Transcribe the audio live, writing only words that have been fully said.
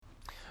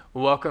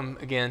Welcome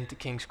again to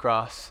King's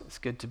Cross. It's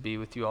good to be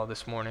with you all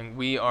this morning.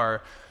 We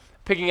are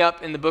picking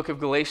up in the book of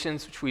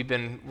Galatians, which we've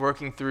been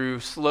working through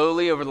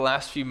slowly over the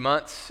last few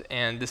months,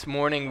 and this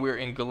morning we're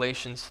in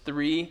Galatians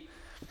 3,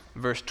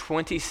 verse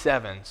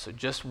 27. So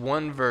just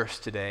one verse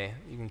today.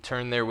 You can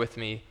turn there with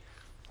me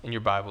in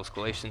your Bibles,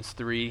 Galatians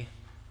 3,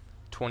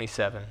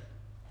 27.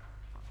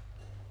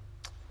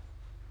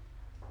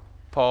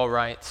 Paul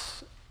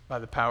writes, by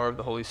the power of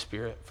the Holy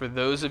Spirit, "For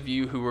those of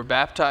you who were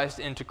baptized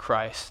into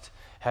Christ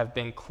have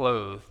been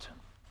clothed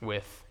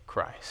with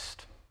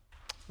Christ."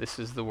 This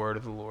is the word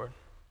of the Lord.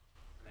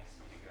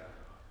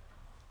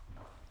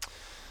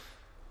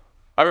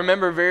 I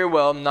remember very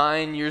well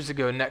 9 years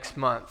ago next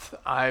month,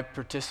 I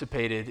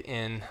participated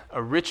in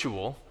a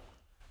ritual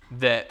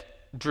that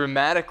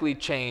dramatically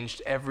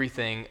changed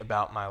everything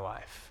about my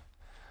life.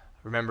 I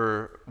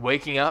remember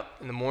waking up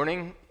in the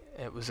morning.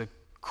 It was a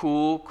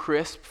cool,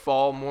 crisp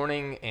fall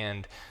morning,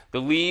 and the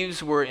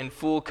leaves were in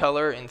full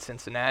color in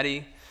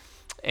Cincinnati.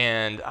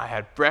 And I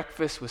had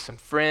breakfast with some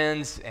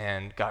friends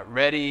and got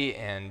ready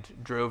and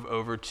drove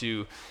over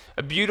to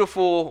a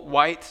beautiful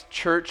white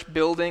church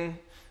building.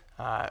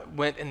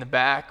 Went in the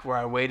back where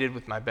I waited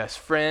with my best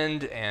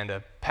friend and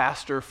a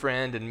pastor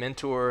friend and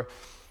mentor.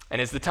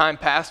 And as the time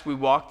passed, we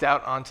walked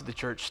out onto the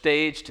church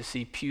stage to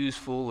see pews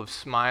full of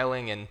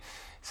smiling and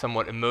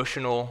somewhat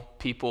emotional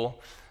people.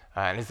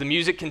 And as the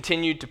music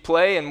continued to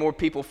play and more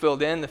people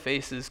filled in, the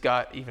faces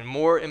got even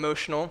more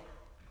emotional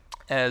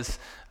as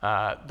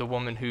the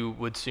woman who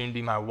would soon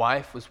be my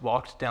wife was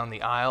walked down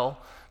the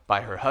aisle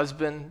by her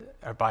husband,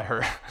 or by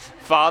her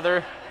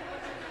father,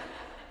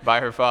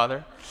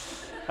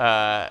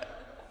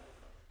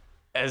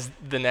 as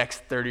the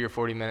next 30 or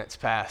 40 minutes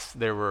passed,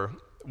 there were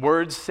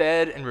words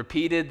said and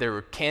repeated, there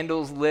were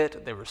candles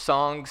lit, there were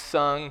songs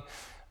sung,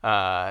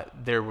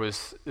 there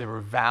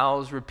were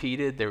vows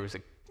repeated, there was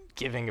a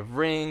giving of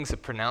rings, a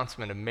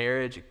pronouncement of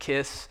marriage, a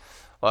kiss,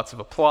 lots of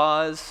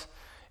applause.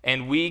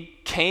 And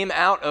we came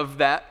out of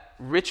that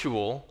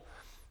ritual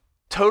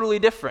totally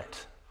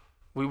different.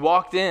 We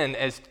walked in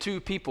as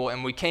two people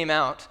and we came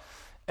out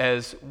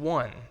as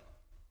one.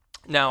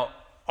 Now,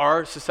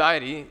 our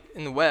society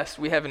in the West,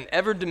 we have an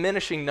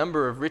ever-diminishing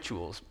number of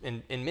rituals.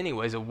 In many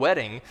ways, a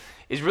wedding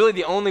is really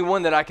the only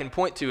one that I can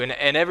point to,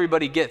 and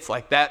everybody gets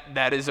like that.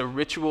 That is a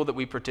ritual that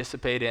we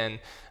participate in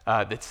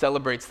that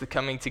celebrates the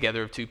coming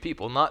together of two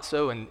people. Not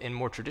so in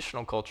more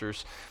traditional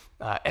cultures.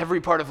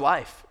 Every part of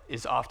life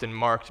is often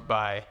marked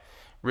by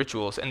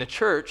rituals, and the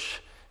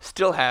church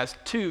still has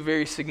two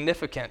very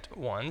significant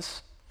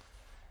ones.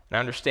 And I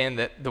understand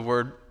that the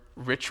word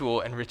ritual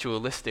and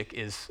ritualistic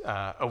is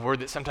a word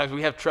that sometimes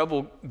we have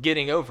trouble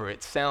getting over.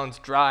 It sounds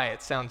dry,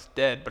 it sounds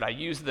dead, but I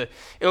use the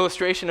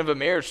illustration of a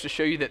marriage to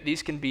show you that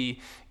these can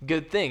be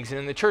good things. And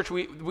in the church,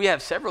 we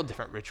have several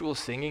different rituals.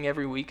 Singing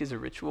every week is a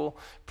ritual,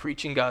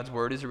 preaching God's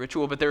word is a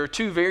ritual, but there are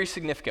two very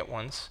significant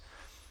ones.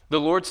 The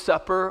Lord's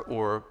Supper,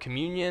 or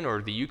communion,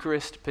 or the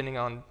Eucharist, depending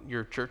on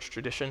your church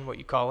tradition, what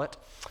you call it,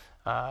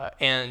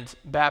 and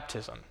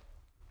baptism.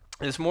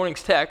 This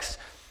morning's text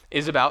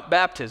is about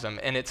baptism,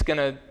 and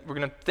we're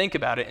gonna think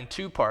about it in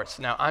two parts.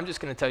 Now, I'm just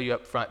gonna tell you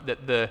up front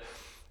that the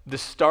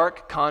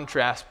stark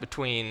contrast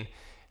between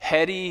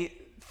heady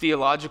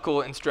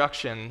theological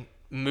instruction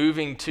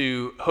moving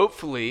to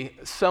hopefully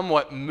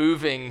somewhat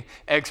moving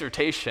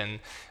exhortation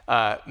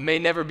may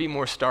never be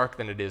more stark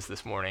than it is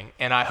this morning.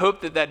 And I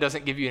hope that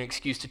doesn't give you an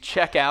excuse to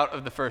check out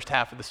of the first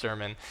half of the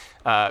sermon,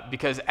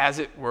 because as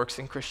it works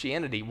in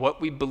Christianity,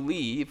 what we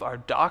believe, our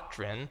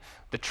doctrine,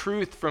 the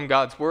truth from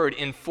God's word,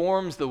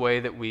 informs the way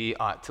that we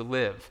ought to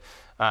live.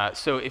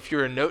 So if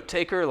you're a note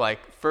taker,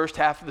 like first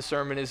half of the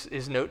sermon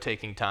is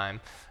note-taking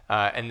time,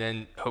 and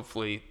then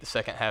hopefully the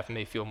second half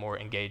may feel more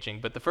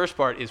engaging. But the first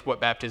part is what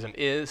baptism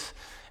is,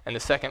 and the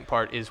second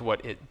part is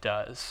what it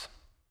does.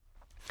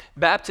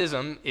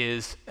 Baptism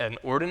is an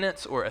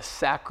ordinance or a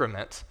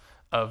sacrament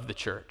of the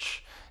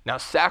church. Now,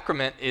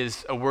 sacrament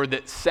is a word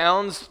that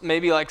sounds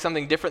maybe like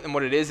something different than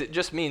what it is. It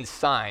just means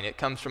sign. It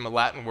comes from a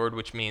Latin word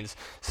which means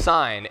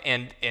sign.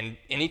 And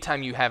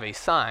anytime you have a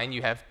sign,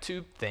 you have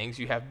two things.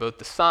 You have both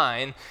the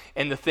sign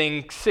and the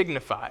thing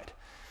signified.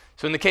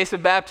 So in the case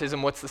of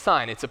baptism, what's the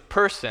sign? It's a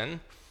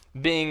person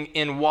being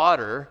in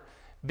water,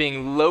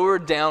 being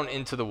lowered down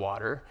into the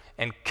water,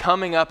 and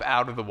coming up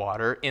out of the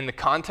water in the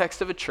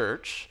context of a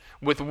church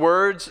with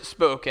words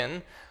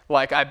spoken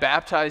like, "I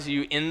baptize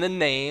you in the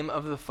name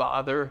of the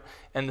Father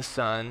and the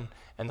Son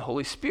and the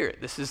Holy Spirit."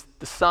 This is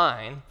the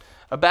sign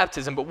of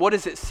baptism. But what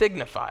does it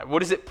signify?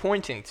 What is it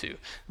pointing to?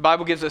 The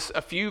Bible gives us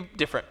a few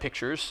different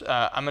pictures.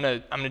 I'm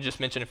gonna just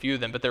mention a few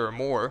of them, but there are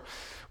more.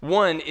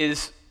 One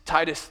is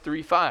Titus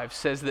 3:5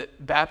 says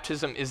that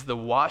baptism is the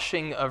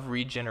washing of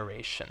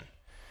regeneration.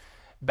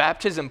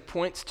 Baptism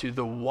points to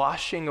the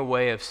washing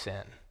away of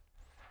sin,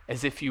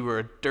 as if you were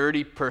a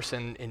dirty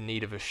person in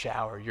need of a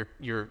shower.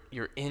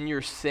 You're in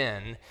your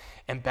sin,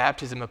 and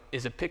baptism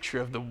is a picture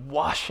of the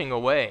washing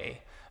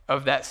away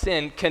of that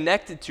sin,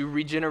 connected to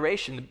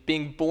regeneration,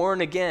 being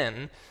born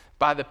again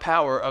by the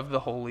power of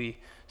the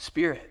Holy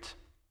Spirit.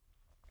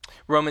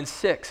 Romans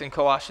 6 and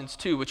Colossians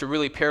 2, which are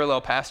really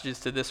parallel passages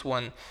to this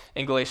one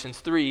in Galatians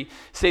 3,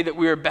 say that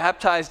we are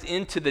baptized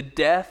into the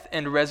death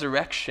and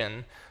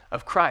resurrection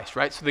of Christ,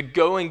 right? So the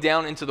going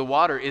down into the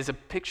water is a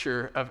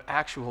picture of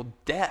actual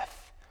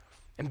death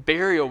and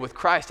burial with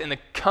Christ. And the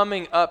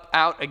coming up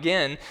out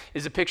again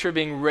is a picture of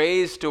being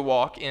raised to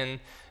walk in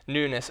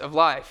newness of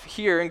life.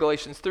 Here in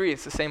Galatians 3,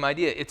 it's the same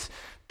idea. It's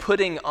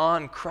putting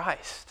on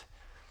Christ.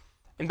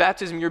 In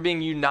baptism, you're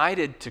being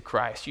united to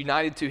Christ,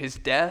 united to his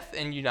death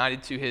and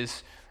united to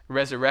his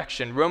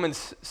resurrection.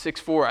 Romans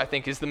 6:4, I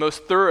think, is the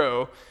most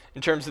thorough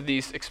in terms of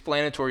these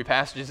explanatory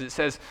passages. It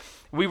says,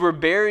 we were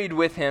buried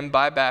with him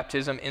by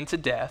baptism into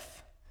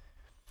death,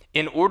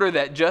 in order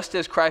that just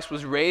as Christ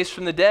was raised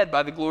from the dead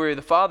by the glory of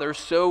the Father,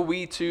 so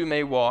we too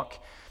may walk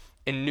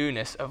in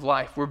newness of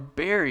life. We're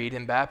buried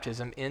in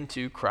baptism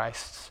into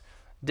Christ's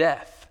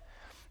death.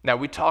 Now,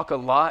 we talk a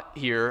lot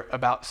here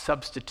about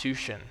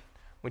substitution.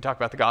 We talk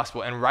about the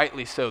gospel, and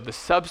rightly so. The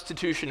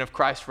substitution of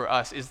Christ for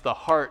us is the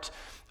heart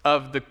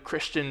of the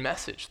Christian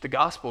message, the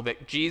gospel,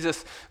 that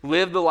Jesus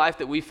lived the life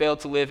that we failed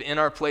to live in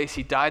our place.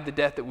 He died the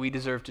death that we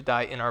deserve to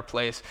die in our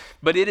place.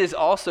 But it is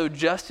also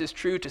just as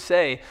true to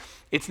say,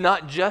 it's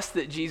not just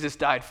that Jesus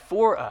died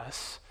for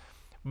us,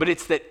 but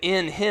it's that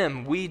in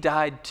him we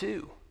died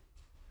too.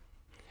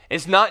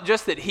 It's not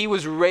just that he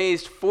was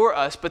raised for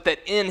us, but that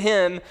in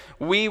him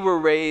we were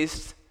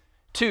raised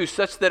too,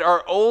 such that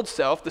our old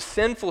self, the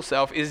sinful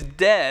self, is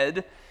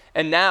dead,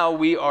 and now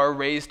we are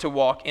raised to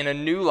walk in a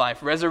new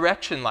life,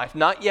 resurrection life,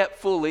 not yet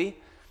fully,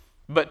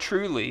 but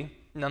truly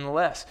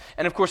nonetheless.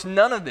 And of course,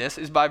 none of this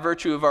is by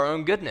virtue of our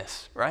own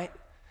goodness, right?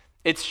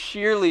 It's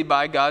sheerly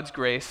by God's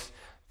grace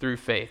through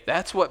faith.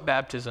 That's what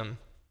baptism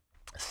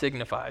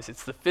signifies.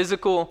 It's the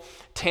physical,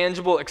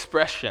 tangible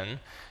expression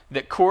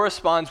that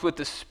corresponds with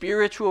the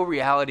spiritual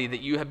reality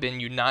that you have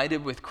been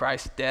united with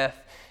Christ's death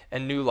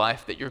and new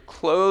life, that you're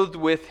clothed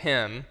with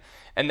him,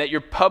 and that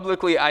you're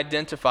publicly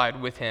identified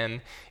with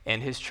him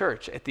and his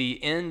church. At the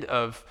end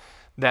of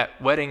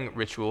that wedding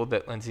ritual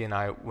that Lindsay and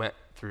I went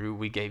through,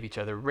 we gave each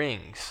other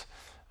rings.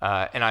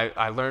 And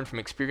I learned from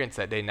experience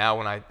that day. Now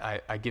when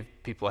I give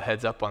people a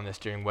heads up on this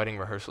during wedding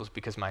rehearsals,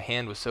 because my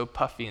hand was so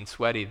puffy and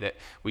sweaty that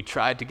we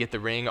tried to get the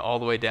ring all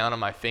the way down on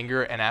my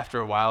finger, and after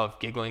a while of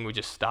giggling, we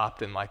just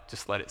stopped and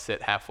just let it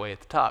sit halfway at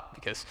the top,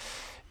 because,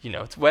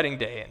 it's wedding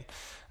day.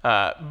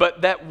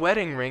 But that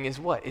wedding ring is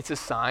what? It's a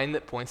sign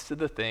that points to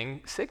the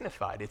thing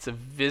signified. It's a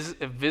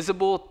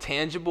visible,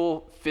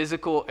 tangible,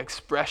 physical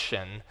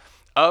expression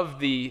of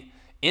the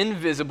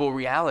invisible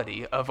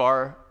reality of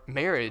our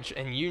marriage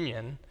and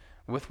union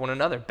with one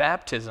another.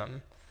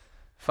 Baptism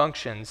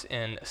functions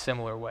in a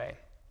similar way.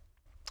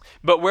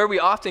 But where we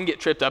often get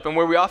tripped up and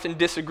where we often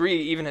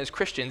disagree, even as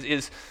Christians,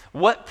 is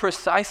what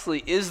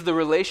precisely is the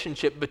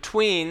relationship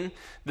between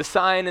the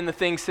sign and the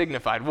thing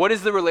signified? What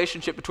is the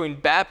relationship between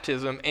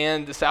baptism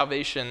and the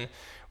salvation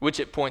which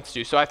it points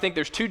to? So I think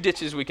there's two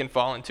ditches we can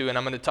fall into, and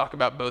I'm going to talk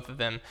about both of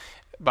them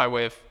by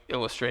way of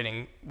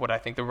illustrating what I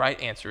think the right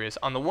answer is.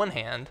 On the one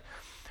hand,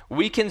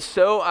 we can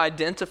so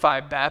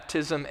identify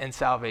baptism and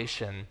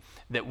salvation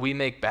that we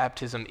make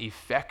baptism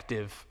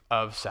effective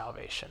of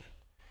salvation.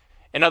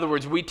 In other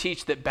words, we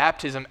teach that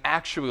baptism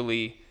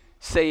actually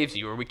saves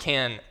you, or we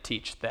can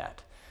teach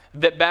that.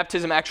 That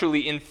baptism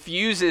actually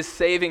infuses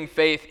saving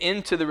faith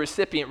into the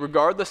recipient,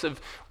 regardless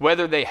of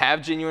whether they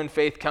have genuine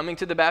faith coming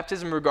to the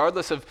baptism,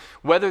 regardless of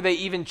whether they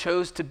even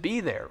chose to be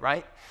there,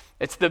 right?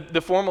 It's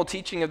the formal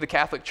teaching of the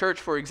Catholic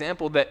Church, for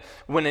example, that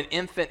when an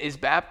infant is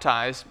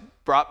baptized,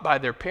 brought by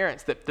their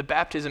parents, that the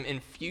baptism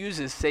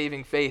infuses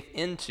saving faith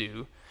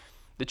into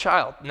the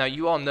child. Now,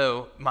 you all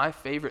know my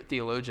favorite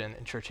theologian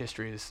in church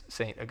history is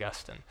St.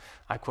 Augustine.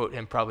 I quote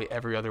him probably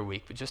every other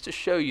week, but just to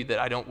show you that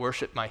I don't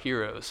worship my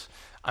heroes,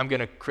 I'm going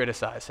to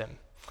criticize him.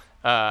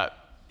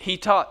 He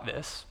taught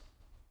this.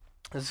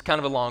 This is kind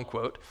of a long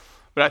quote,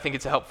 but I think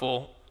it's a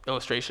helpful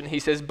illustration. He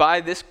says, "By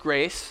this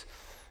grace,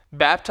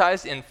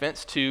 baptized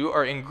infants too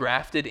are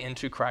engrafted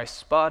into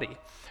Christ's body.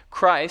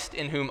 Christ,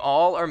 in whom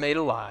all are made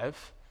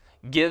alive,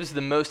 gives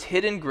the most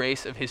hidden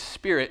grace of his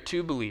Spirit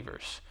to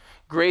believers,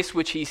 grace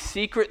which he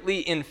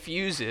secretly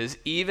infuses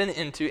even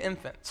into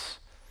infants.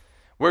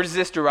 Where does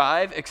this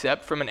derive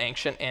except from an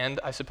ancient and,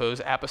 I suppose,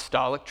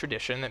 apostolic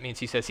tradition?" That means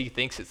he says he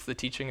thinks it's the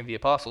teaching of the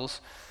apostles,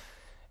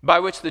 "by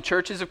which the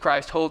churches of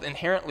Christ hold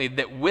inherently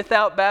that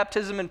without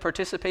baptism and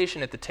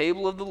participation at the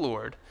table of the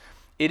Lord,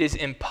 it is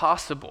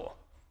impossible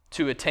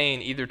to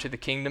attain either to the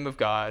kingdom of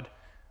God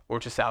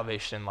or to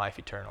salvation and life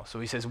eternal." So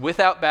he says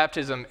without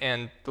baptism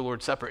and the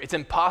Lord's Supper, it's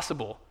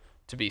impossible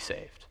to be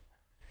saved.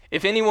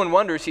 "If anyone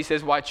wonders," he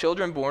says, "why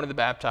children born of the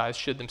baptized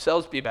should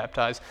themselves be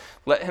baptized,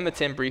 let him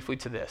attend briefly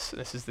to this."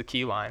 This is the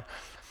key line.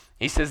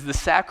 He says, "The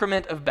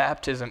sacrament of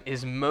baptism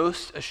is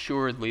most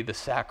assuredly the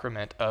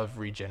sacrament of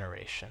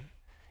regeneration."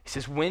 He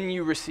says, when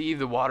you receive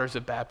the waters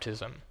of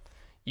baptism,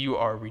 you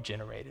are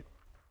regenerated.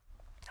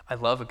 I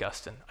love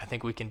Augustine. I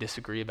think we can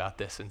disagree about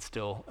this and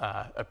still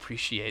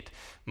appreciate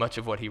much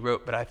of what he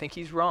wrote, but I think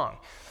he's wrong.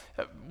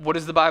 What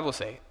does the Bible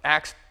say?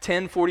 Acts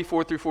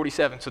 10:44 through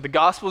 47. So the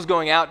gospel is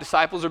going out,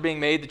 disciples are being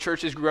made, the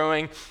church is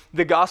growing.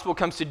 The gospel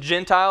comes to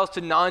Gentiles,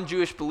 to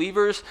non-Jewish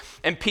believers,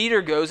 and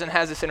Peter goes and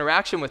has this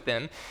interaction with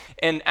them.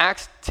 And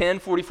Acts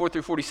 10:44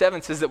 through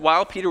 47 says that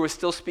while Peter was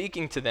still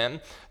speaking to them,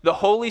 the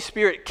Holy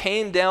Spirit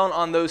came down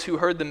on those who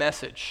heard the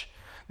message.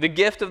 The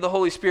gift of the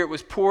Holy Spirit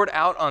was poured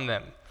out on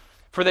them,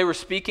 for they were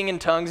speaking in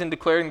tongues and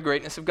declaring the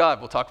greatness of God.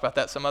 We'll talk about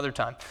that some other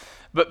time.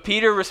 But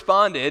Peter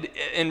responded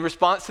in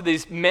response to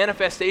these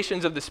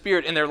manifestations of the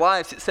Spirit in their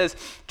lives. It says,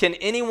 can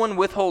anyone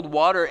withhold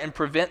water and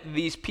prevent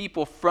these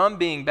people from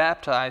being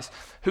baptized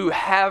who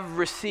have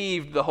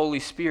received the Holy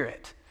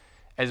Spirit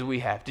as we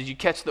have? Did you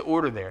catch the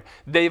order there?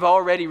 They've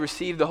already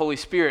received the Holy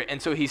Spirit.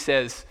 And so he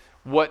says,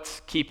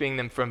 what's keeping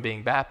them from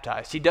being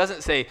baptized? He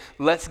doesn't say,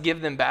 let's give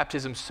them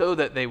baptism so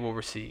that they will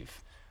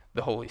receive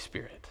the Holy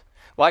Spirit.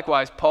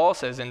 Likewise, Paul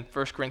says in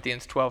 1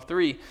 Corinthians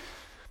 12:3,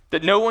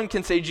 that no one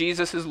can say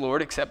Jesus is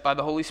Lord except by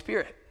the Holy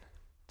Spirit.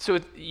 So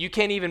you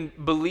can't even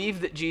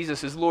believe that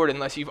Jesus is Lord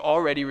unless you've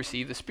already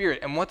received the Spirit.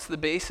 And what's the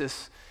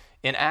basis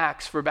in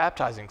Acts for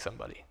baptizing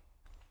somebody?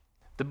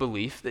 The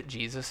belief that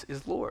Jesus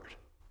is Lord.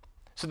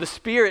 So the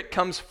Spirit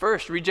comes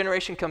first,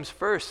 regeneration comes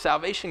first,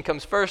 salvation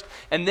comes first,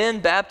 and then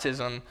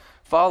baptism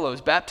follows.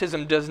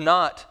 Baptism does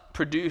not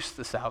produce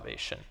the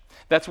salvation.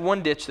 That's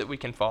one ditch that we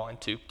can fall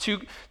into.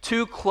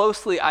 Too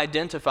closely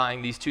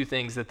identifying these two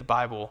things that the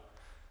Bible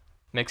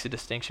makes a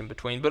distinction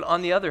between. But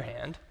on the other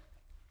hand,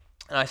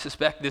 and I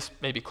suspect this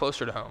may be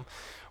closer to home,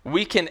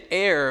 we can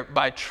err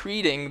by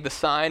treating the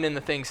sign and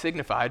the thing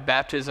signified,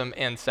 baptism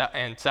and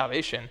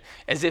salvation,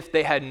 as if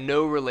they had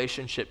no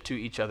relationship to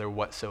each other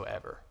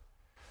whatsoever.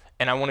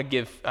 And I want to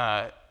give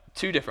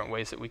two different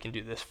ways that we can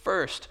do this.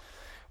 First,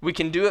 we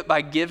can do it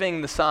by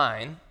giving the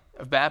sign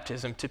of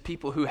baptism to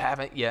people who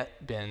haven't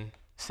yet been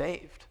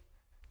saved,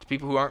 to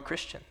people who aren't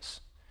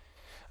Christians.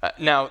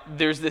 Now,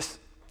 there's this,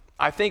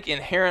 I think,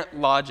 inherent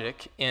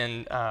logic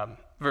in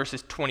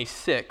verses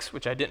 26,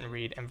 which I didn't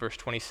read, and verse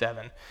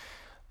 27.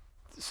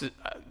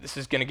 This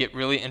is going to get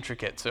really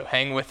intricate, so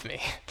hang with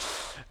me.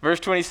 Verse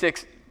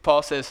 26,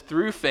 Paul says,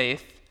 through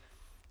faith,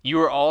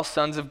 you are all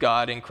sons of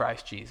God in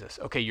Christ Jesus.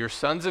 Okay, you're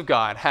sons of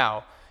God.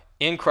 How?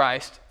 In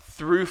Christ,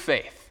 through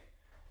faith.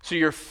 So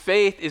your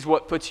faith is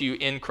what puts you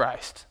in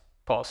Christ,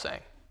 Paul's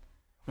saying.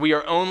 We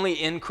are only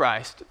in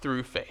Christ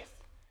through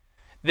faith.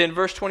 Then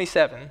verse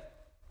 27,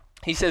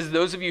 he says,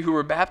 those of you who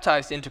were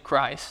baptized into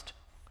Christ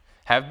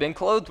have been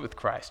clothed with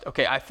Christ.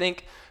 Okay, I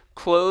think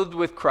clothed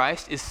with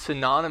Christ is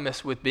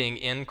synonymous with being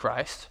in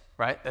Christ,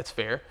 right? That's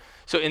fair.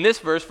 So in this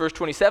verse, verse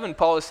 27,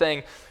 Paul is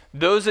saying,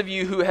 those of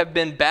you who have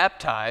been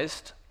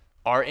baptized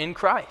are in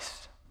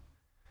Christ.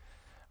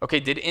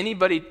 Okay, did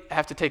anybody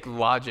have to take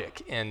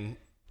logic in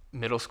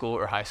middle school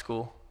or high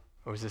school?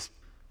 Or was this,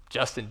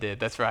 Justin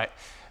did, that's right.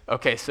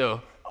 Okay,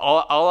 so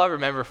all I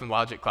remember from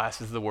logic class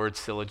is the word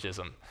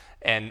syllogism.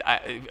 And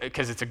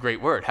because it's a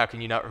great word, how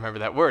can you not remember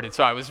that word? And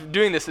so I was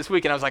doing this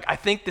week, and I was like, I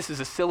think this is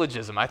a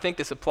syllogism. I think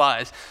this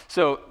applies.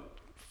 So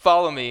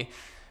follow me.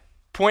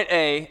 Point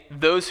A,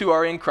 those who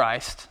are in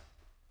Christ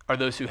are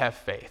those who have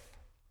faith.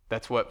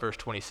 That's what verse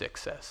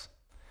 26 says.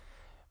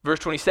 Verse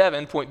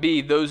 27, point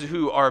B, those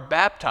who are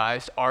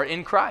baptized are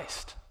in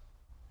Christ.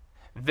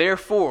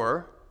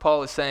 Therefore,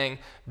 Paul is saying,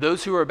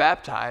 those who are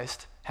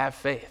baptized have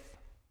faith.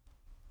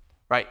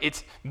 Right?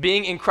 It's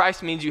being in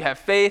Christ means you have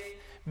faith.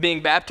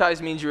 Being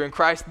baptized means you're in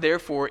Christ.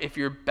 Therefore, if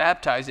you're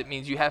baptized, it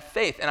means you have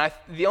faith. And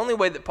the only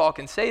way that Paul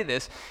can say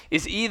this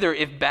is either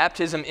if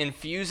baptism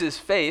infuses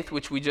faith,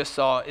 which we just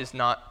saw is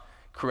not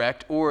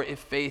correct, or if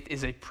faith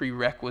is a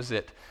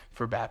prerequisite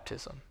for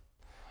baptism.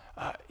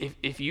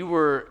 If you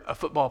were a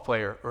football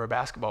player or a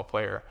basketball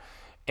player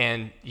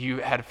and you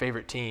had a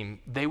favorite team,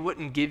 they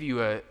wouldn't give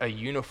you a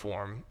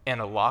uniform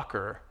and a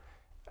locker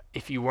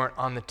if you weren't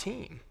on the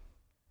team.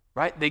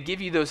 Right? They give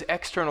you those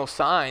external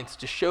signs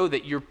to show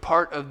that you're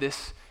part of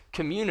this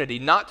community,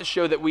 not to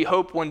show that we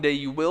hope one day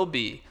you will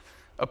be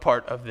a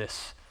part of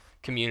this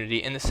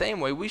community. In the same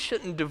way, we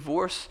shouldn't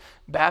divorce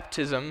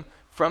baptism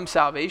from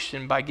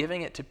salvation by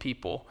giving it to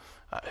people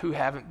who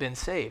haven't been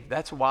saved.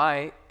 That's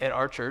why at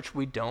our church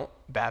we don't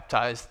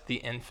baptize the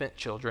infant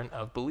children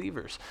of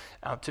believers.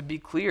 To be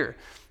clear,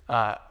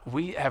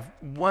 we have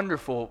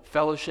wonderful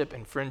fellowship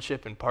and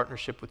friendship and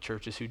partnership with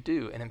churches who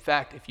do. And in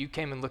fact, if you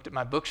came and looked at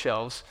my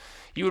bookshelves,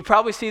 you would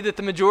probably see that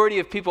the majority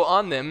of people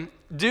on them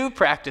do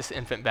practice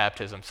infant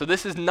baptism. So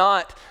this is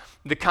not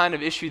the kind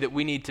of issue that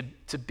we need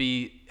to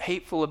be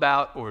hateful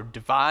about or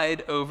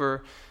divide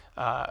over.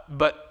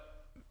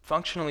 But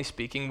functionally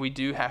speaking, we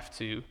do have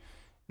to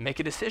make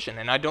a decision.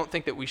 And I don't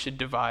think that we should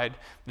divide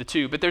the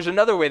two. But there's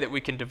another way that we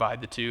can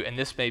divide the two, and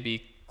this may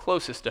be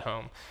closest to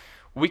home.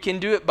 We can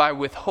do it by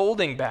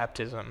withholding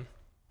baptism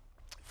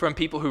from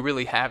people who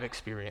really have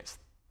experienced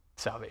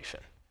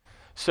salvation.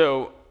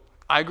 So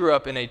I grew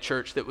up in a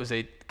church that was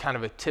a kind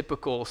of a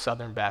typical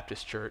Southern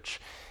Baptist church,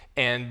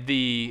 and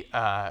the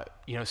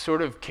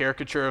sort of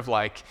caricature of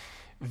like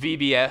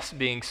VBS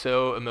being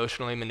so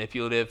emotionally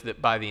manipulative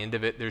that by the end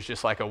of it, there's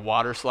just like a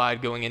water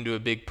slide going into a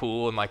big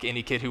pool, and like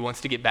any kid who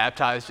wants to get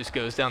baptized just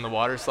goes down the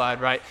water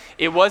slide, right?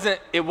 It wasn't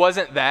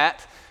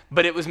that,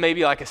 but it was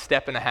maybe like a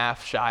step and a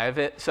half shy of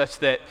it, such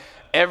that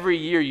every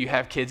year you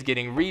have kids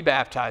getting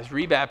rebaptized,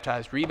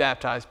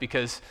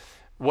 because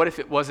what if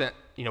it wasn't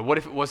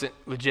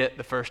legit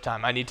the first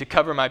time? I need to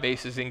cover my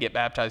bases and get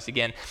baptized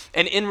again.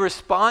 And in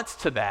response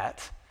to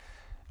that,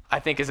 I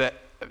think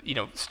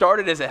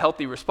started as a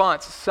healthy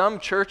response, some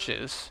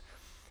churches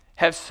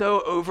have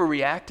so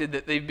overreacted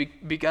that they've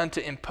begun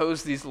to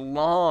impose these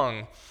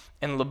long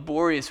and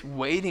laborious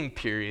waiting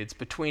periods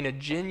between a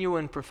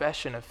genuine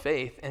profession of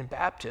faith and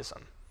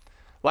baptism.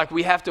 Like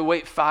we have to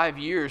wait 5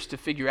 years to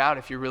figure out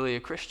if you're really a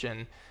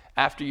Christian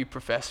after you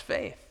profess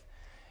faith.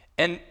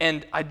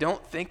 And I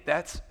don't think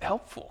that's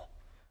helpful.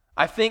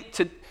 I think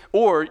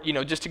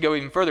just to go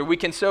even further, we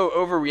can so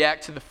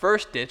overreact to the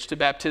first ditch, to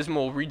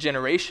baptismal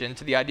regeneration,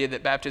 to the idea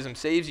that baptism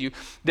saves you,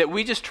 that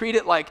we just treat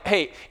it like,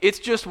 hey, it's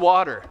just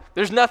water.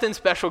 There's nothing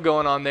special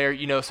going on there,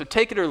 so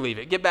take it or leave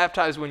it. Get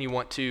baptized when you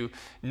want to,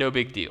 no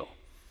big deal.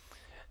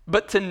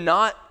 But to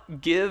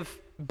not give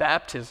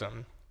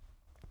baptism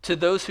to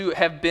those who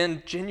have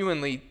been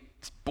genuinely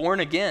born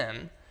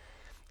again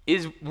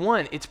is,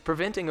 one, it's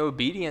preventing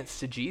obedience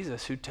to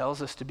Jesus, who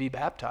tells us to be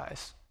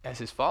baptized as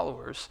his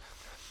followers.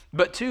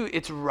 But two,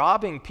 it's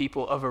robbing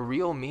people of a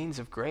real means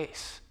of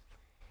grace.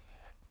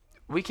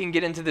 We can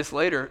get into this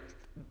later.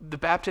 The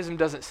baptism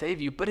doesn't save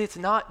you, but it's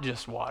not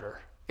just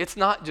water. It's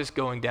not just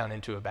going down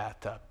into a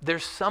bathtub.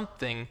 There's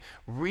something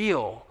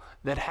real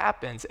that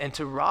happens, and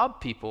to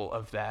rob people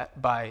of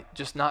that by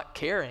just not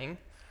caring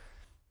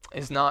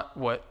is not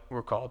what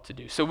we're called to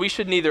do. So we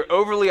should neither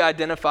overly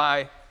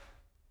identify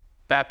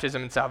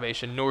baptism and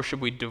salvation, nor should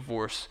we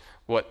divorce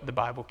what the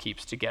Bible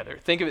keeps together.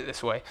 Think of it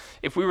this way.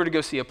 If we were to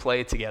go see a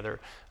play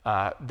together,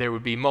 there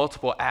would be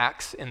multiple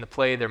acts in the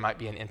play. There might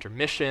be an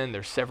intermission.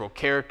 There's several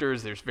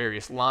characters. There's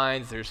various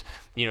lines. There's,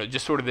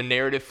 just sort of the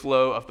narrative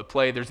flow of the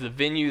play. There's the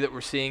venue that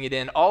we're seeing it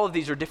in. All of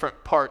these are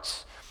different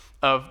parts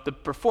of the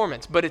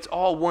performance, but it's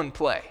all one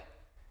play.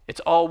 It's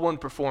all one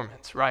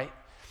performance, right?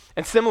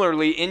 And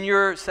similarly, in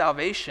your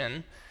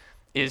salvation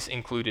is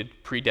included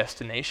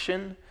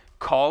predestination,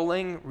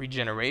 calling,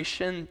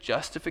 regeneration,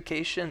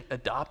 justification,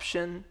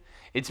 adoption.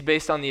 It's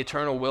based on the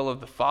eternal will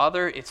of the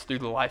Father. It's through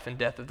the life and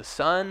death of the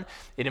Son.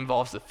 It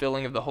involves the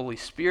filling of the Holy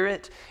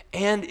Spirit,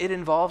 and it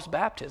involves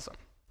baptism.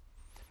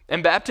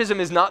 And baptism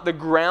is not the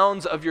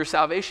grounds of your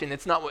salvation.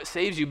 It's not what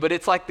saves you, but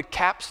it's like the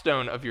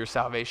capstone of your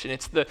salvation.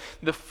 It's the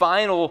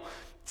final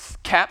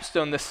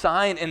capstone, the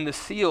sign and the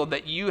seal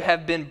that you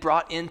have been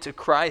brought into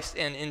Christ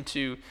and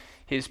into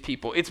his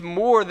people. It's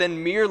more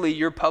than merely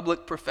your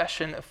public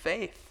profession of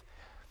faith.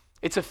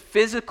 It's a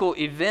physical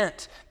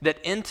event that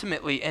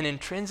intimately and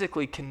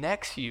intrinsically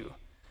connects you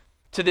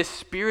to this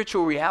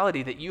spiritual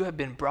reality that you have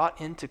been brought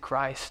into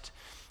Christ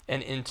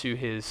and into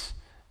his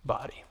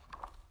body.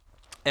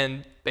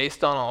 And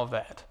based on all of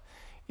that,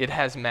 it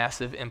has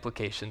massive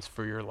implications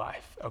for your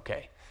life.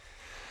 Okay.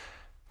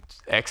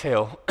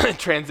 Exhale,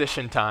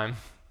 transition time.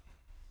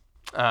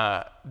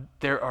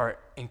 There are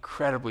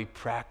incredibly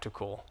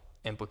practical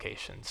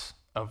implications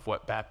of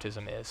what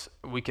baptism is.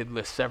 We could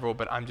list several,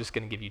 but I'm just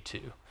going to give you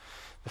two.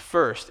 The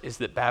first is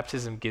that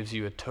baptism gives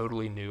you a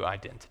totally new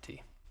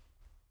identity.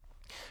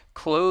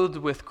 Clothed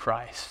with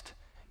Christ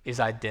is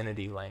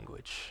identity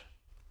language.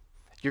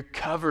 You're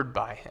covered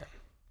by him.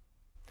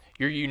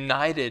 You're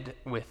united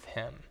with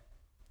him.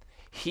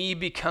 He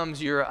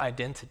becomes your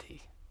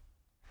identity.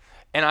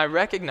 And I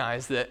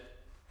recognize that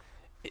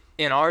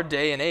in our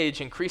day and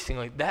age,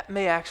 increasingly, that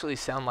may actually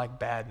sound like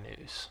bad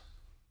news.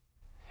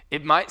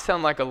 It might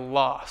sound like a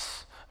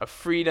loss of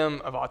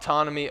freedom, of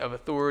autonomy, of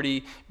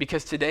authority,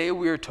 because today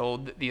we are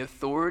told that the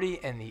authority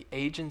and the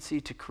agency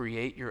to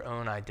create your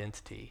own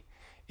identity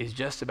is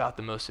just about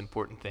the most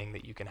important thing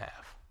that you can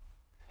have.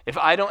 If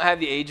I don't have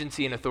the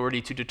agency and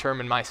authority to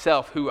determine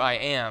myself who I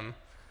am,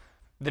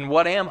 then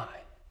what am I?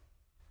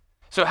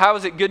 So how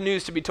is it good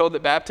news to be told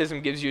that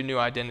baptism gives you a new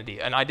identity,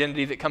 an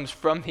identity that comes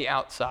from the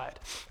outside?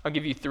 I'll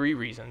give you 3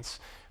 reasons.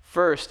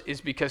 First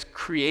is because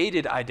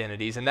created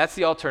identities, and that's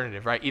the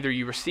alternative, right? Either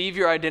you receive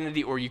your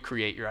identity or you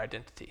create your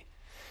identity.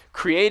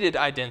 Created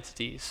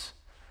identities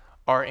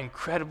are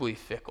incredibly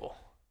fickle.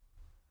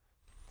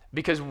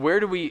 Because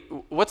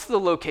what's the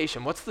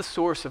location? What's the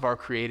source of our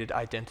created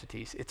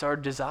identities? It's our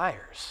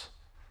desires,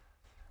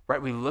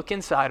 right? We look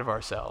inside of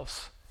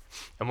ourselves,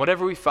 and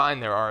whatever we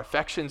find there, our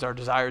affections, our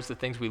desires, the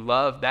things we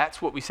love,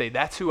 that's what we say,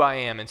 that's who I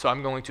am. And so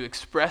I'm going to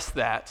express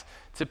that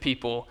to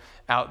people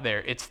out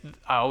there.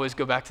 I always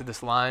go back to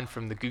this line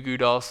from the Goo Goo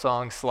Dolls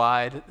song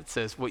Slide. It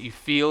says, what you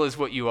feel is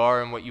what you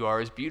are, and what you are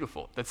is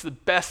beautiful. That's the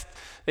best.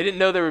 They didn't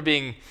know they were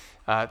being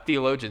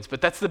theologians, but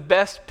that's the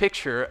best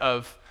picture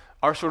of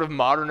our sort of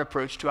modern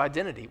approach to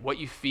identity. What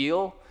you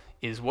feel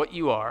is what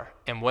you are,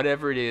 and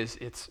whatever it is,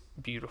 it's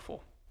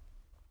beautiful.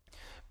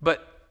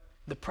 But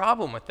the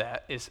problem with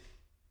that is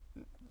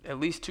at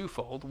least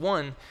twofold.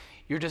 One,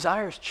 your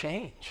desires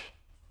change.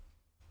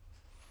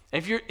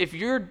 If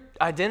your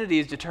identity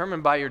is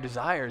determined by your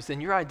desires,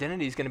 then your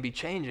identity is going to be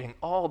changing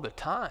all the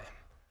time,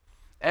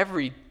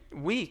 every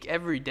week,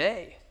 every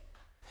day.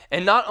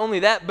 And not only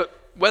that, but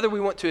whether we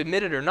want to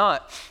admit it or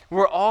not,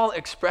 we're all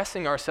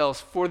expressing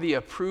ourselves for the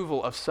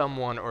approval of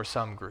someone or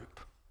some group,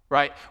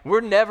 right?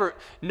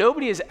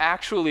 Nobody is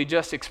actually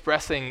just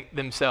expressing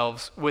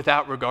themselves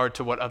without regard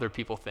to what other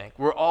people think.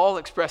 We're all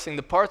expressing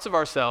the parts of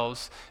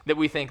ourselves that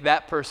we think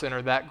that person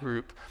or that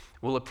group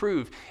will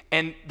approve.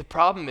 And the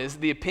problem is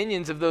the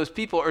opinions of those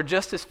people are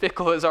just as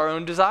fickle as our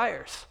own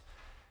desires.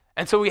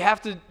 And so we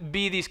have to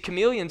be these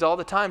chameleons all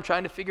the time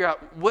trying to figure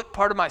out what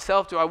part of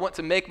myself do I want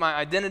to make my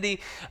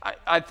identity.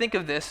 I think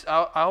of this,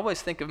 I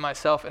always think of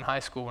myself in high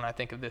school when I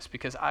think of this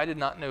because I did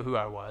not know who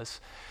I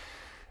was.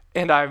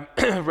 And I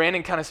ran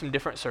in kind of some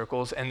different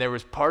circles, and there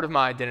was part of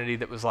my identity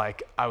that was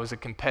like I was a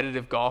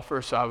competitive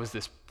golfer, so I was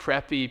this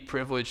preppy,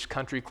 privileged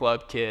country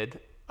club kid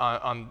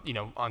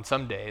on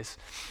some days.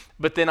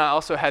 But then I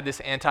also had this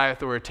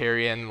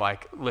anti-authoritarian,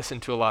 like listen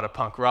to a lot of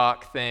punk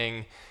rock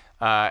thing.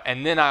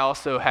 And then I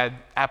also had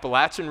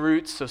Appalachian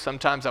roots, so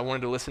sometimes I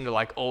wanted to listen to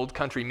like old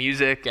country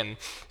music. And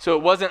so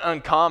it wasn't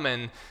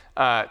uncommon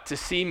to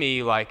see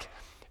me like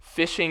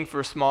fishing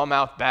for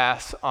smallmouth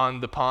bass on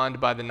the pond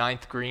by the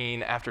 9th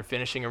green after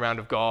finishing a round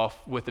of golf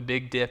with a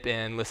big dip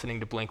in, listening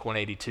to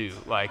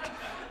Blink-182. Like,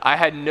 I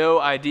had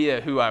no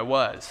idea who I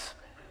was.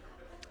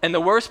 And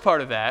the worst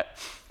part of that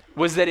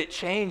was that it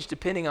changed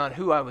depending on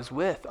who I was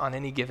with on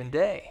any given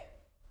day.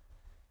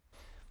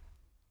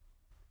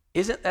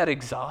 Isn't that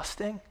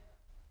exhausting?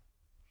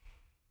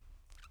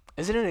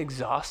 Isn't it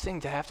exhausting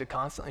to have to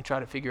constantly try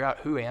to figure out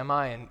who am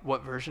I and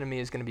what version of me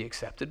is going to be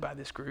accepted by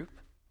this group?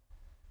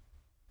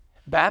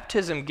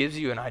 Baptism gives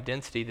you an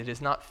identity that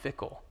is not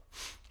fickle.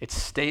 It's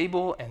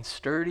stable and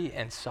sturdy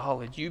and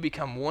solid. You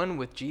become one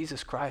with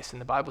Jesus Christ,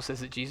 and the Bible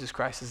says that Jesus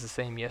Christ is the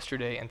same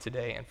yesterday and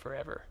today and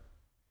forever.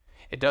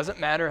 It doesn't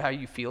matter how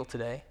you feel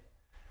today.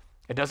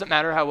 It doesn't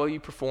matter how well you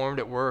performed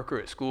at work or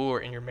at school or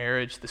in your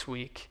marriage this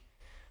week.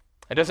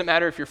 It doesn't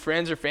matter if your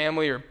friends or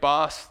family or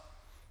boss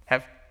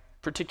have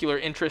particular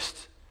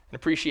interest and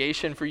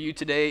appreciation for you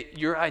today.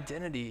 Your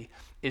identity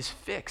is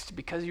fixed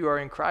because you are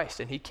in Christ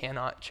and he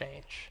cannot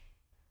change.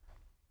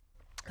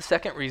 The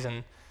second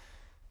reason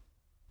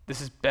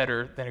this is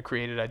better than a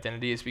created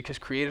identity is because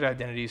created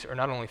identities are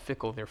not only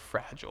fickle, they're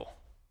fragile.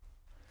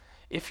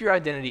 If your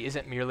identity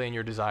isn't merely in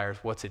your desires,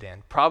 what's it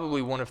in?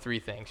 Probably one of three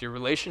things: your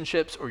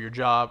relationships or your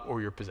job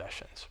or your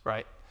possessions,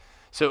 right?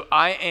 So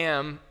I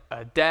am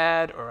a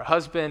dad or a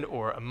husband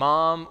or a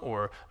mom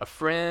or a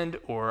friend,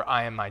 or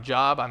I am my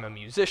job. I'm a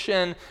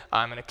musician.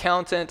 I'm an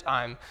accountant.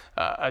 I'm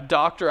a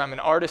doctor. I'm an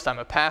artist. I'm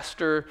a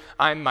pastor.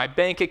 I'm my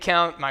bank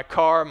account, my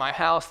car, my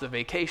house, the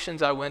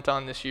vacations I went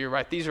on this year,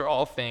 right? These are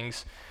all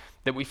things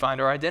that we find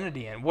our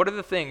identity in. What are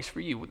the things for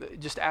you?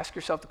 Just ask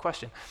yourself the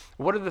question,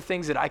 what are the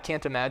things that I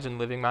can't imagine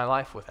living my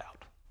life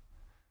without?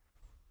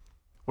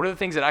 What are the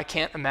things that I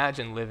can't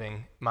imagine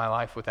living my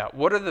life without?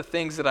 What are the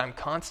things that I'm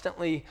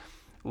constantly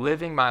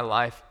living my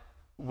life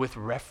with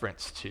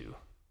reference to?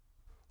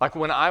 Like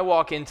when I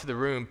walk into the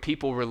room,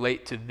 people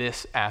relate to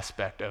this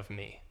aspect of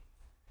me.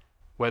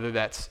 Whether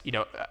that's,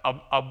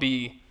 I'll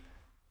be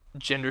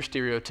gender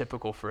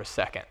stereotypical for a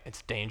second.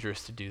 It's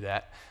dangerous to do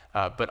that.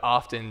 But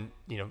often,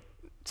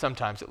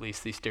 sometimes at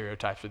least, these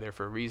stereotypes are there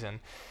for a reason.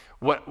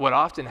 What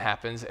often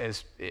happens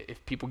is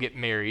if people get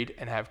married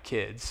and have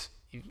kids,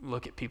 you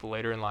look at people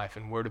later in life,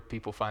 and where do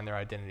people find their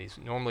identities?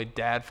 Normally,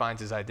 dad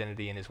finds his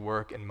identity in his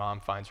work, and mom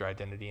finds her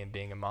identity in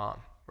being a mom,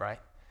 right?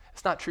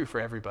 It's not true for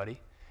everybody,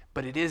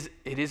 but it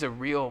is a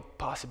real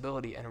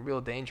possibility and a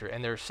real danger.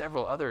 And there are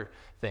several other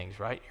things,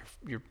 right?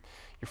 Your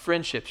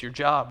friendships, your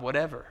job,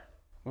 whatever.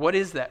 What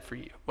is that for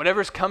you?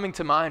 Whatever's coming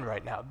to mind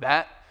right now,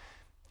 that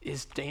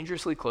is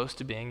dangerously close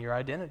to being your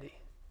identity.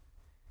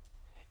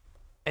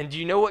 And do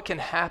you know what can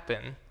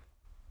happen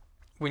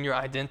when your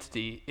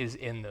identity is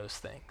in those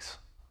things?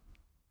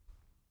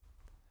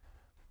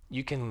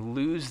 You can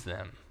lose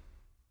them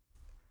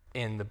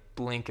in the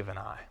blink of an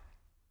eye.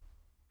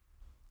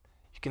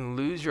 You can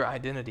lose your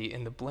identity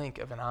in the blink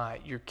of an eye.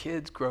 Your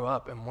kids grow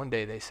up and one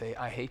day they say,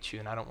 I hate you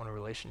and I don't want a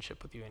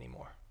relationship with you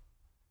anymore.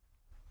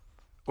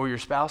 Or your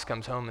spouse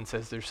comes home and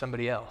says, there's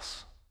somebody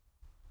else.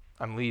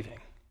 I'm leaving.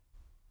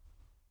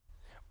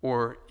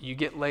 Or you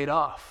get laid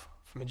off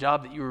from a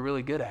job that you were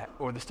really good at.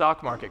 Or the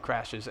stock market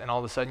crashes and all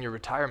of a sudden your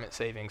retirement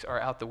savings are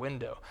out the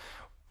window.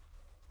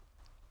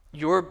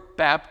 Your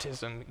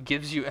baptism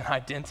gives you an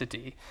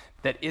identity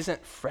that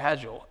isn't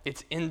fragile,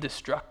 it's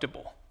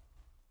indestructible.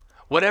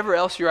 Whatever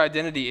else your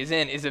identity is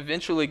in is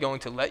eventually going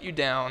to let you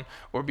down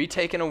or be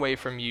taken away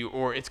from you,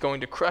 or it's going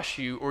to crush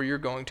you, or you're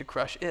going to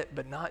crush it,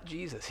 but not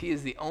Jesus. He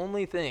is the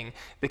only thing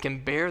that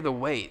can bear the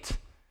weight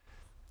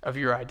of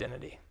your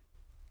identity.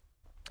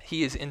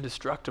 He is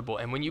indestructible,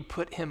 and when you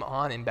put him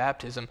on in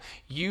baptism,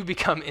 you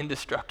become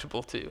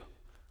indestructible too.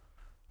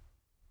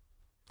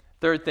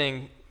 Third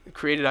thing,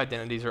 created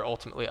identities are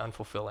ultimately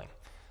unfulfilling.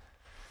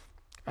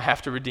 I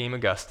have to redeem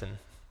Augustine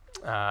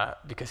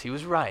because he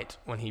was right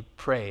when he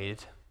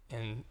prayed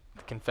in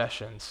the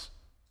Confessions,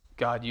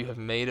 God, you have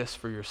made us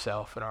for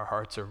yourself, and our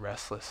hearts are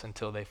restless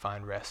until they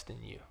find rest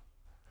in you.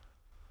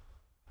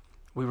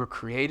 We were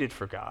created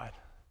for God,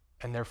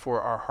 and therefore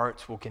our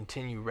hearts will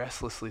continue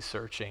restlessly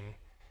searching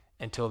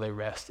until they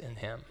rest in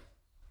him.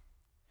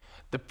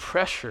 The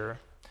pressure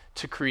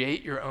to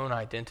create your own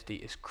identity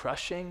is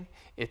crushing,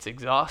 it's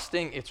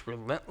exhausting, it's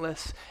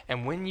relentless,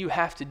 and when you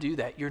have to do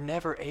that, you're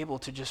never able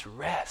to just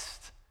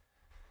rest.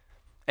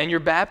 And your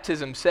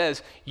baptism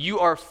says you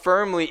are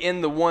firmly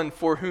in the one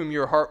for whom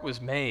your heart was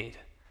made.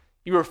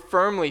 You are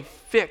firmly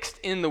fixed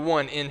in the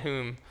one in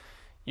whom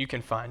you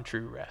can find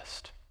true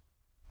rest.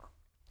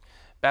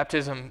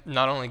 Baptism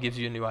not only gives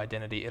you a new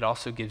identity, it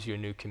also gives you a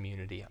new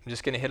community. I'm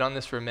just going to hit on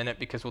this for a minute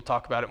because we'll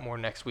talk about it more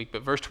next week.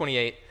 But verse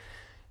 28,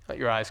 let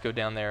your eyes go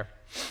down there.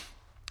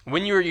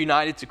 When you are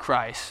united to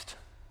Christ,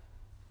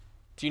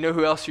 do you know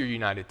who else you're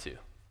united to?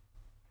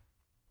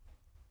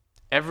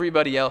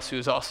 Everybody else who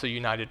is also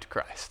united to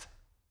Christ.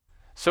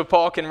 So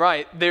Paul can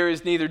write, there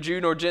is neither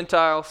Jew nor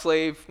Gentile,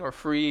 slave nor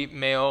free,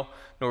 male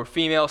nor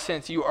female,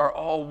 since you are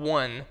all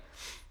one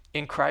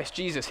in Christ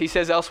Jesus. He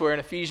says elsewhere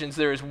in Ephesians,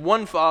 there is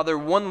one Father,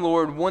 one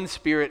Lord, one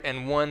Spirit,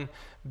 and one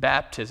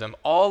baptism.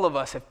 All of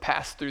us have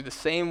passed through the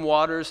same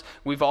waters.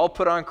 We've all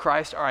put on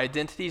Christ. Our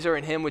identities are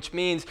in him, which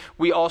means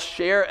we all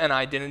share an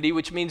identity,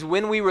 which means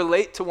when we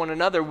relate to one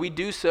another, we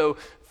do so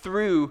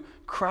through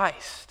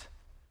Christ.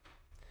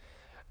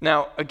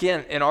 Now,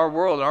 again, in our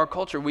world, in our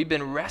culture, we've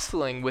been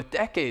wrestling with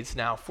decades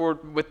now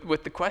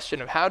with the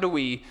question of how do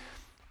we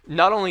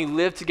not only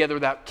live together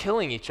without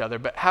killing each other,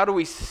 but how do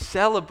we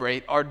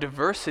celebrate our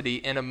diversity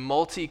in a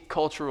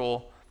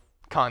multicultural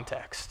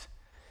context?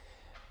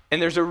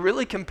 And there's a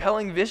really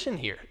compelling vision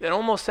here that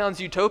almost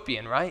sounds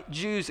utopian, right?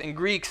 Jews and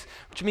Greeks,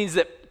 which means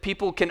that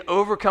people can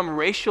overcome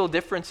racial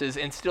differences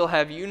and still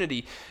have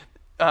unity.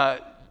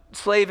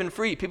 Slave and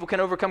free, people can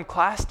overcome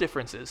class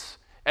differences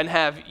and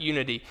have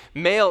unity.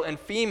 Male and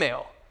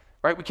female,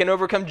 right? We can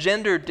overcome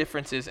gender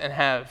differences and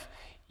have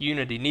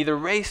unity. Neither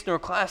race nor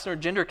class nor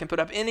gender can put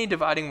up any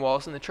dividing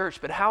walls in the church.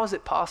 But how is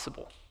it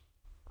possible?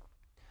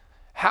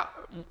 How,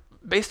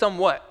 based on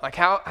what? Like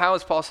how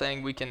is Paul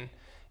saying we can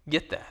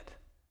get that?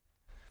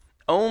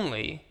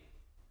 Only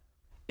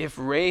if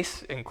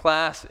race and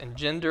class and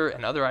gender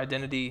and other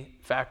identity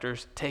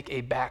factors take a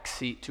back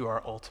seat to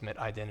our ultimate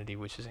identity,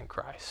 which is in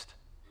Christ.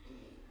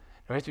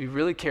 We have to be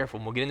really careful,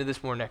 and we'll get into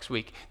this more next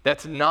week.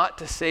 That's not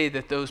to say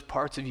that those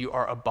parts of you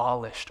are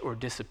abolished or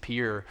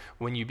disappear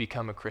when you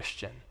become a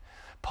Christian.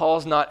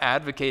 Paul's not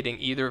advocating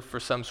either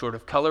for some sort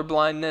of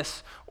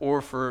colorblindness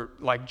or for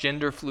like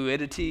gender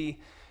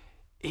fluidity.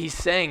 He's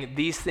saying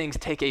these things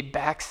take a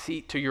back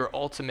seat to your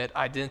ultimate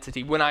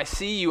identity. When I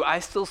see you, I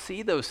still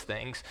see those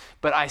things,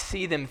 but I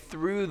see them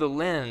through the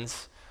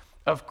lens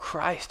of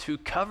Christ who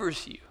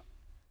covers you.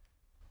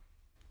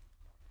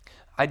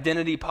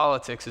 Identity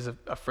politics is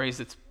a phrase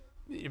that's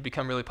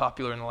become really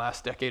popular in the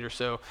last decade or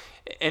so.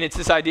 And it's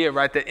this idea,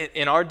 right, that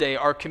in our day,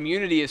 our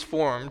community is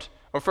formed,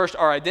 or first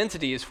our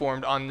identity is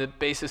formed on the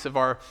basis of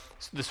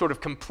the sort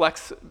of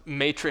complex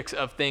matrix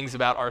of things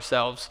about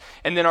ourselves.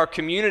 And then our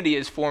community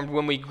is formed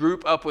when we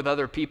group up with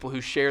other people who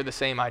share the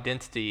same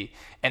identity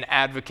and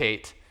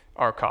advocate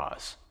our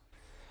cause.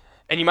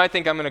 And you might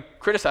think I'm going to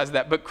criticize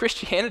that, but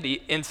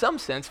Christianity, in some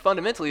sense,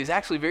 fundamentally is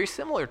actually very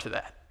similar to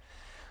that.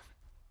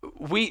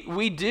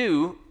 We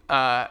do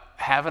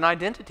have an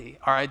identity.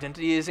 Our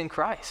identity is in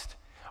Christ.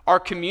 Our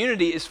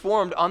community is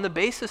formed on the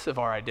basis of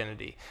our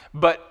identity.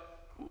 But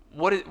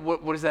what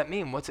does that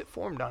mean? What's it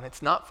formed on?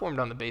 It's not formed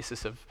on the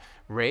basis of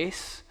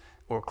race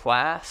or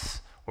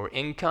class or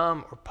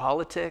income or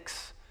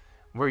politics,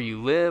 where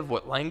you live,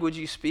 what language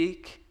you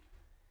speak.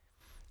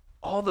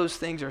 All those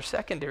things are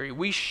secondary.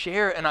 We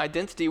share an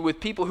identity with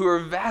people who are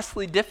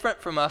vastly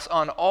different from us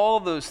on all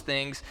those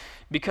things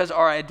because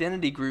our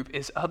identity group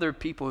is other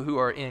people who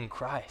are in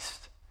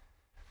Christ.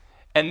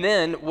 And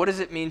then, what does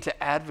it mean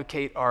to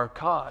advocate our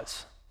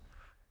cause?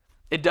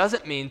 It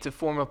doesn't mean to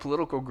form a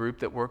political group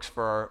that works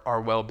for our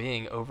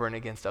well-being over and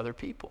against other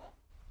people.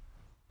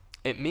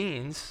 It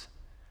means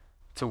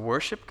to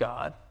worship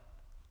God,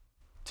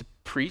 to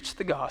preach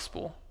the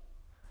gospel,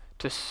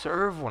 to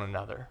serve one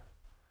another,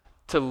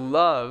 to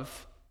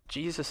love,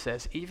 Jesus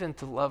says, even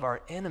to love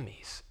our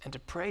enemies and to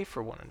pray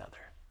for one another.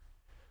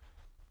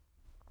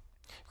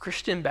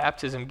 Christian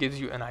baptism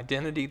gives you an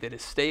identity that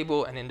is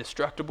stable and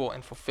indestructible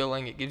and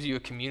fulfilling. It gives you a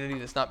community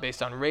that's not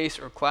based on race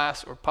or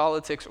class or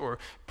politics or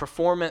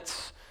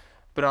performance,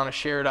 but on a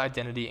shared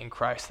identity in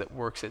Christ that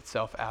works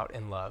itself out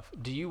in love.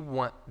 Do you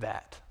want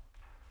that?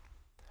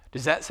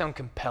 Does that sound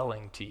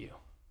compelling to you?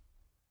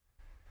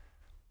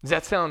 Does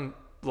that sound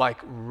like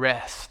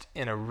rest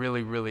in a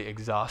really, really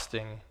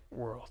exhausting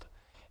world?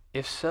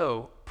 If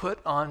so, put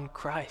on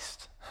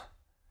Christ.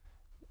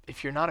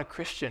 If you're not a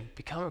Christian,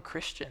 become a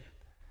Christian.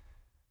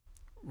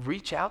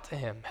 Reach out to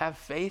him, have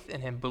faith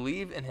in him,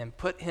 believe in him,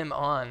 put him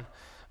on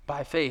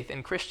by faith.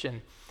 And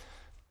Christian,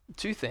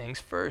 two things.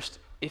 First,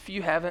 if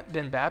you haven't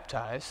been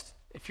baptized,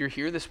 if you're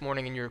here this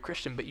morning and you're a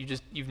Christian, but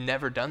you've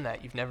never done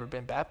that, you've never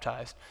been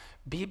baptized,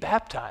 be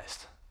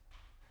baptized.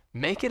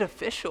 Make it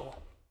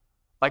official.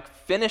 Like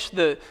finish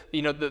the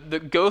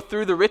go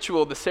through the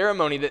ritual, the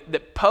ceremony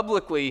that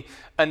publicly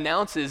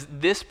announces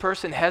this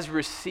person has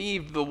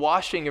received the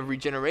washing of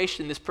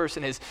regeneration. This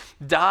person has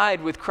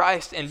died with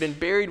Christ and been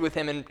buried with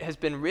him and has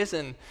been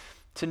risen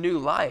to new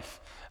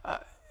life.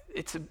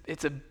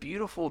 It's a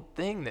beautiful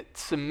thing that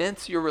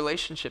cements your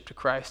relationship to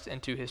Christ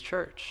and to his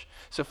church.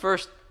 So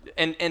first,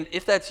 and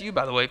if that's you,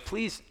 by the way,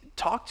 please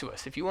talk to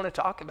us. If you want to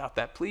talk about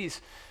that, please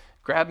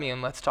grab me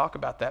and let's talk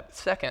about that. But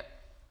second,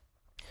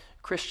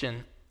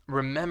 Christian,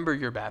 remember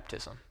your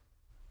baptism.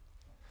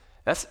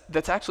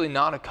 That's actually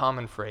not a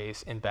common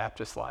phrase in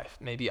Baptist life,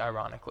 maybe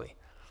ironically.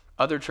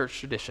 Other church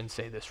traditions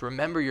say this,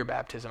 remember your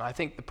baptism. I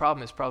think the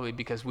problem is probably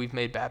because we've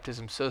made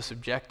baptism so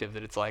subjective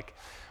that it's like,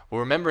 well,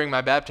 remembering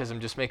my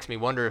baptism just makes me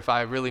wonder if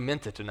I really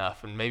meant it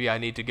enough, and maybe I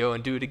need to go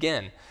and do it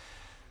again.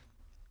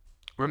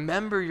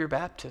 Remember your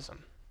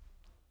baptism.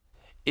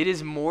 It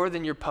is more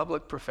than your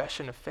public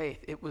profession of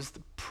faith. It was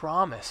the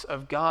promise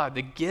of God,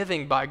 the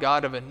giving by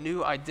God of a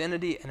new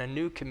identity and a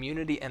new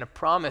community, and a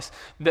promise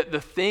that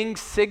the thing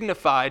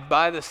signified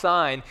by the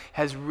sign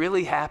has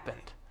really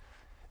happened.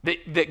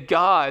 That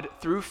God,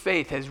 through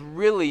faith, has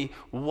really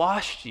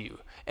washed you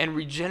and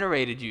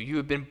regenerated you. You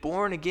have been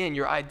born again.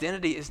 Your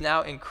identity is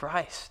now in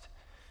Christ.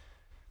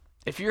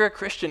 If you're a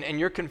Christian and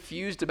you're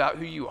confused about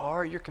who you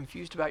are, you're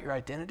confused about your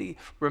identity,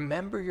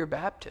 remember your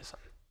baptism.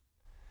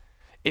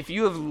 If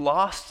you have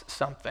lost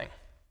something,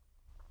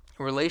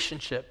 a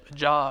relationship, a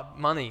job,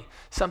 money,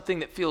 something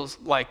that feels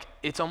like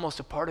it's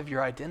almost a part of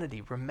your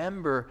identity,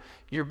 remember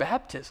your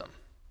baptism.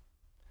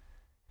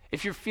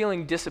 If you're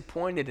feeling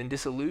disappointed and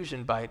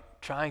disillusioned by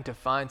trying to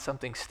find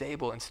something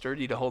stable and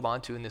sturdy to hold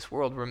on to in this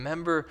world,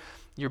 remember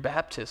your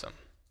baptism.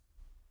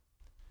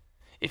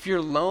 If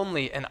you're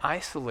lonely and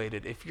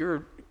isolated, if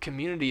your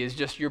community is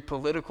just your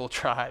political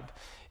tribe,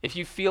 if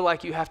you feel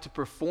like you have to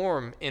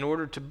perform in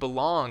order to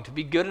belong, to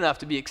be good enough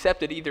to be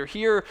accepted either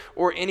here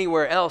or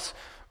anywhere else,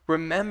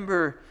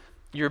 remember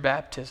your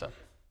baptism.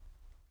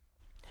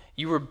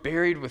 You were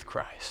buried with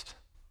Christ.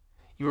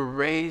 You were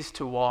raised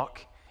to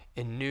walk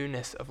in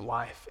newness of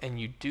life, and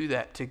you do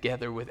that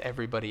together with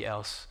everybody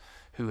else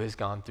who has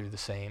gone through the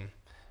same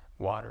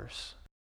waters.